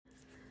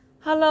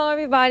Hello,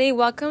 everybody.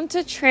 Welcome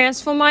to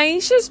Transform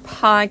Aisha's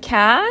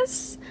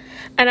podcast.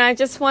 And I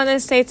just want to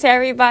say to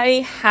everybody,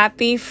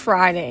 happy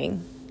Friday.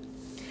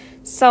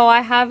 So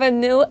I have a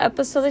new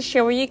episode to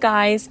share with you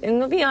guys.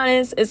 And to be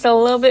honest, it's a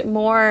little bit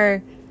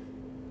more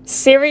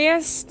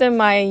serious than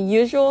my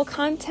usual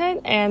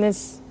content. And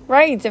it's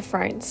very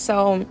different.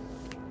 So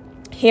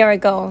here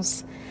it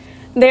goes.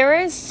 There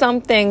is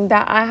something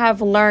that I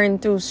have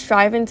learned through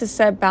striving to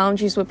set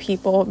boundaries with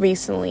people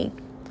recently.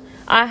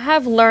 I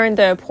have learned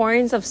the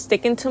importance of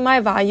sticking to my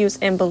values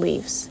and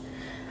beliefs.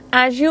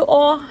 As you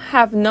all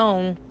have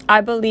known,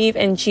 I believe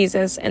in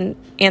Jesus and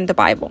the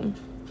Bible.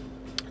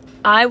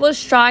 I will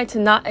strive to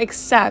not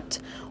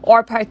accept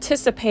or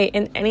participate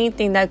in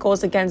anything that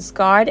goes against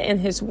God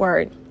and His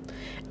Word.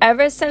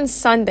 Ever since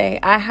Sunday,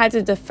 I had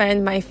to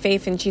defend my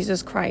faith in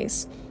Jesus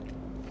Christ.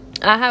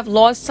 I have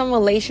lost some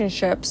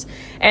relationships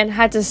and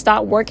had to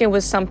stop working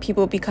with some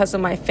people because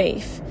of my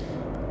faith.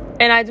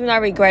 And I do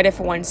not regret it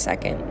for 1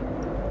 second.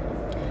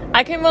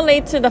 I can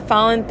relate to the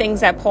following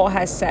things that Paul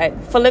has said.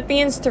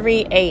 Philippians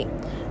 3:8.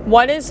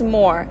 What is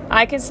more,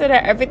 I consider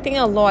everything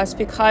a loss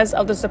because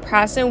of the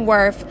surpassing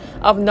worth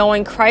of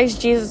knowing Christ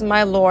Jesus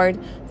my Lord,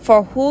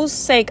 for whose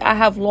sake I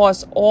have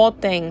lost all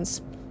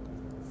things.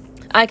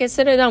 I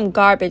consider them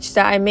garbage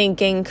that I may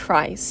gain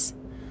Christ.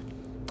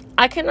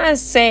 I cannot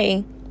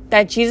say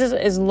that Jesus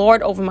is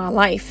Lord over my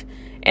life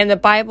and the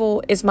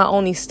Bible is my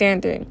only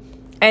standard,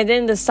 and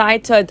then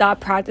decide to adopt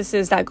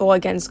practices that go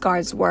against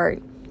God's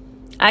word.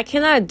 I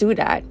cannot do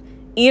that,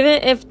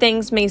 even if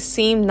things may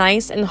seem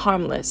nice and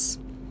harmless.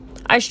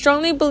 I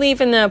strongly believe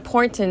in the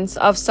importance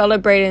of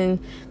celebrating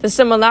the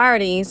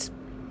similarities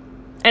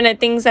and the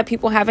things that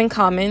people have in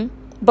common,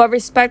 but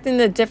respecting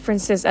the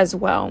differences as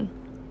well,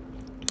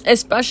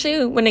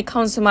 especially when it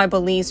comes to my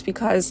beliefs,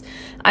 because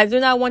I do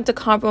not want to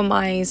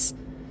compromise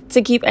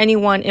to keep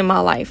anyone in my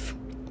life.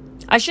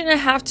 I shouldn't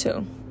have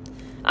to.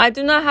 I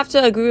do not have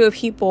to agree with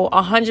people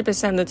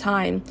 100% of the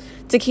time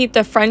to keep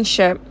the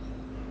friendship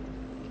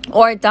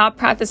or adopt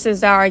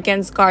practices that are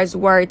against God's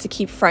word to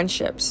keep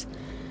friendships.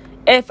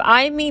 If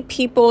I meet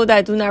people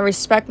that do not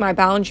respect my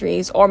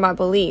boundaries or my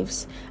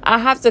beliefs, I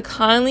have to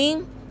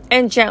kindly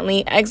and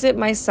gently exit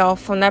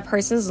myself from that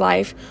person's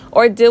life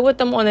or deal with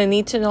them on a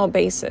need-to-know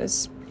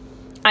basis.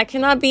 I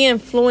cannot be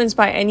influenced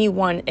by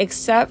anyone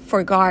except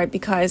for God,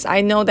 because I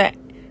know that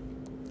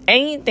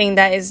anything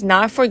that is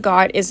not for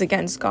God is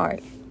against God.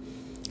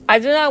 I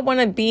do not want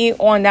to be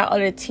on that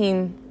other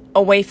team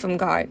away from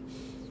God.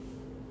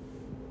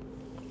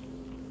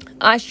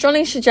 I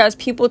strongly suggest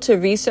people to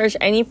research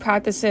any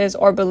practices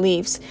or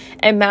beliefs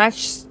and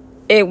match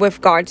it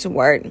with God's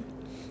word.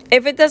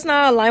 If it does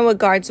not align with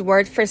God's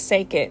word,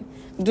 forsake it.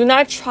 Do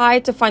not try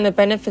to find the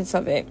benefits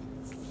of it.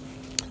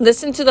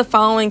 Listen to the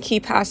following key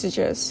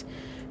passages.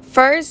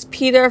 1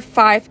 Peter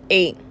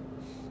 5:8.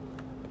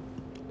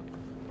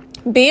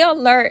 Be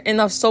alert and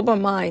of sober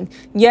mind.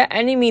 Your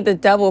enemy, the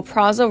devil,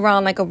 prowls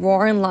around like a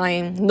roaring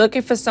lion,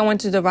 looking for someone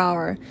to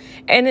devour.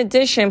 In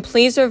addition,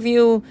 please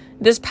review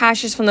this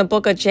passage from the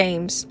book of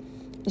James.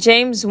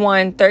 James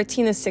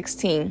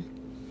 1:13-16.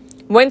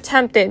 When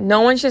tempted,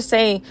 no one should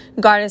say,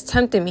 God has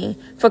tempted me.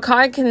 For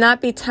God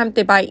cannot be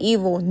tempted by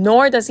evil,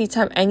 nor does he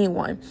tempt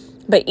anyone.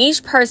 But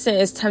each person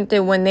is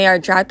tempted when they are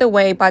dragged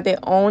away by their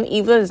own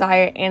evil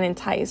desire and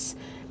enticed.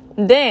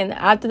 Then,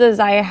 after the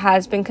desire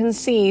has been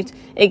conceived,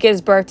 it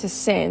gives birth to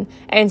sin.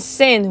 And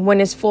sin,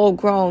 when it's full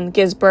grown,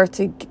 gives birth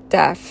to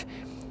death.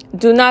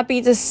 Do not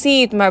be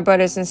deceived, my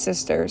brothers and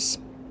sisters.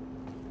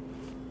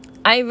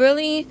 I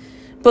really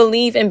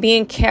believe in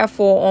being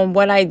careful on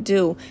what I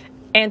do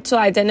and to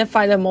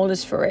identify the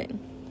motives for it.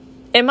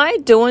 Am I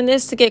doing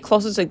this to get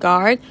closer to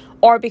God,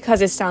 or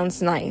because it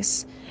sounds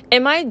nice?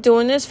 Am I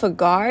doing this for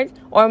God,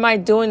 or am I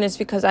doing this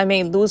because I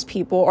may lose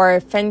people or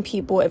offend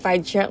people if I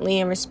gently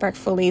and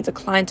respectfully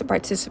decline to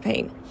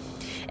participate?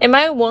 Am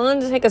I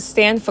willing to take a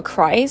stand for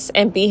Christ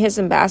and be his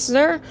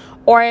ambassador,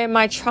 or am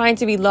I trying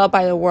to be loved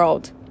by the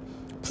world?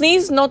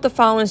 Please note the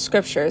following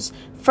scriptures.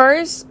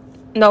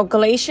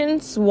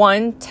 Galatians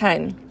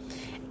 1:10.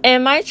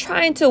 Am I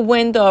trying to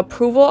win the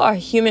approval of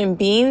human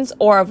beings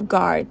or of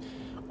God?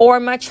 Or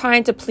am I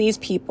trying to please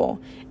people?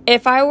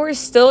 If I were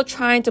still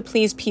trying to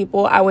please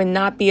people, I would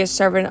not be a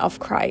servant of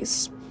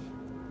Christ.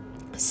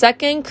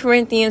 2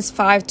 Corinthians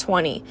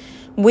 5:20.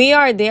 We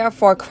are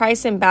therefore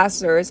Christ's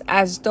ambassadors,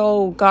 as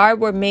though God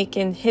were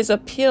making his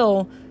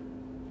appeal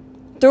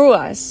through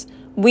us.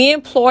 We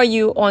implore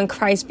you on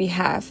Christ's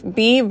behalf,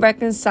 be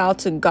reconciled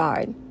to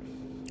God.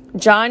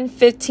 John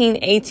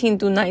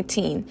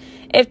 15:18-19.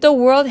 If the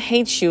world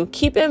hates you,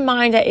 keep in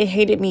mind that it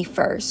hated me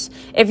first.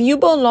 If you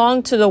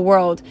belong to the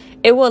world,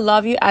 it will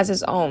love you as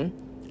its own.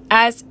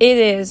 As it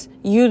is,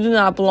 you do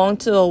not belong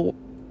to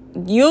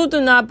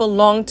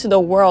the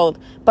world,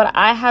 but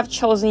I have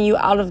chosen you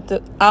out of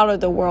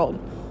the world.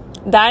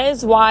 That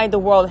is why the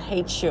world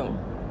hates you.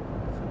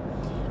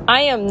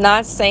 I am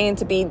not saying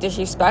to be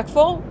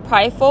disrespectful,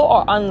 prideful,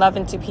 or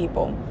unloving to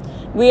people.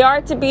 We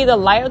are to be the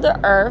light of the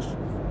earth,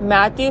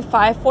 Matthew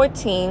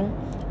 5:14,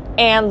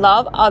 and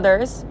love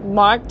others,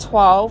 Mark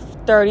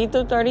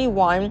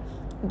 12:30-31,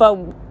 but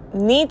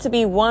need to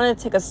be willing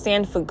to take a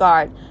stand for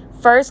God.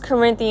 1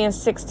 Corinthians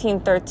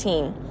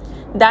 16:13.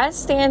 That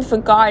stand for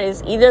God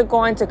is either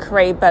going to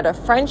create better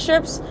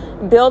friendships,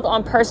 build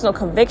on personal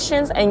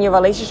convictions and your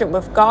relationship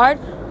with God,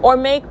 or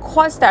may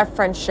cost that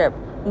friendship.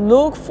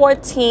 Luke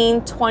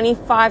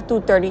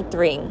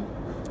 14:25-33.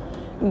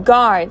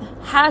 God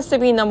has to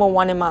be number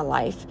one in my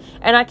life,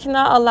 and I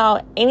cannot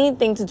allow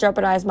anything to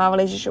jeopardize my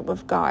relationship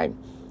with God.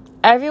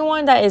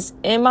 Everyone that is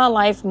in my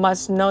life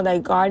must know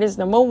that God is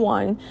number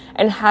one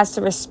and has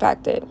to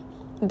respect it.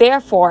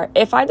 Therefore,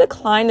 if I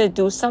decline to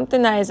do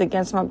something that is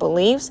against my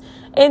beliefs,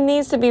 it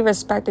needs to be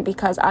respected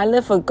because I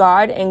live for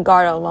God and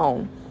God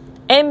alone.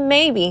 And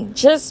maybe,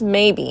 just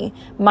maybe,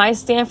 my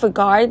stand for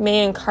God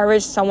may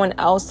encourage someone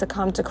else to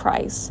come to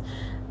Christ.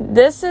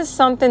 This is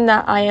something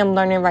that I am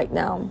learning right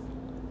now.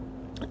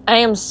 I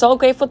am so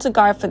grateful to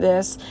God for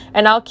this,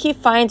 and I'll keep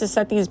fighting to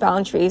set these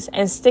boundaries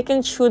and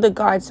sticking true to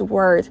God's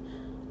word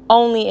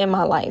only in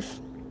my life.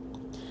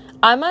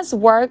 I must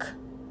work,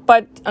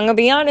 but I'm going to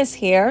be honest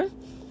here.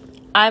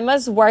 I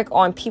must work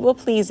on people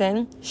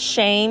pleasing,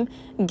 shame,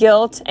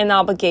 guilt, and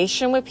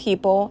obligation with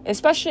people,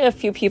 especially a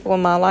few people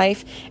in my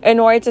life, in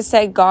order to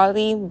set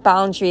godly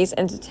boundaries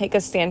and to take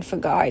a stand for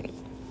God.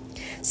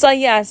 So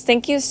yes,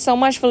 thank you so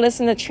much for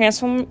listening to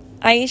Transform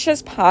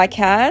Aisha's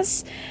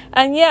podcast.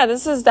 And yeah,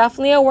 this is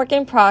definitely a work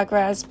in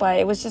progress, but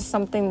it was just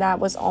something that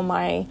was on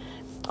my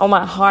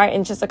heart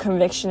and just a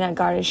conviction that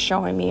God is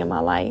showing me in my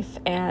life.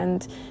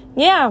 And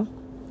yeah,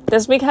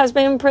 this week has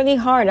been pretty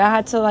hard. I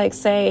had to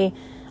say,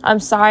 I'm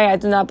sorry, I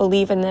do not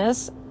believe in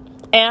this.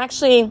 And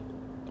actually,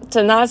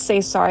 to not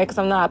say sorry, because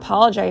I'm not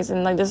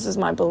apologizing, this is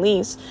my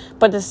beliefs,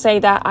 but to say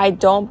that I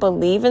don't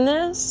believe in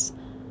this,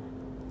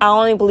 I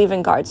only believe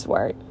in God's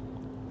word.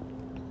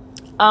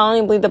 I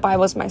only believe the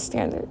Bible is my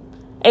standard.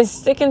 And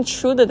sticking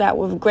true to that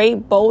with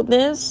great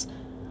boldness,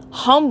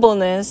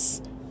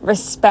 humbleness,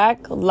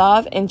 respect,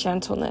 love, and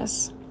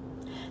gentleness.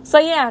 So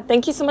yeah,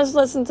 thank you so much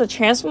for listening to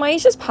Transform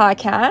Aisha's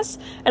podcast.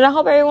 And I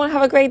hope everyone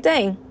have a great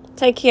day.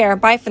 Take care.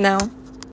 Bye for now.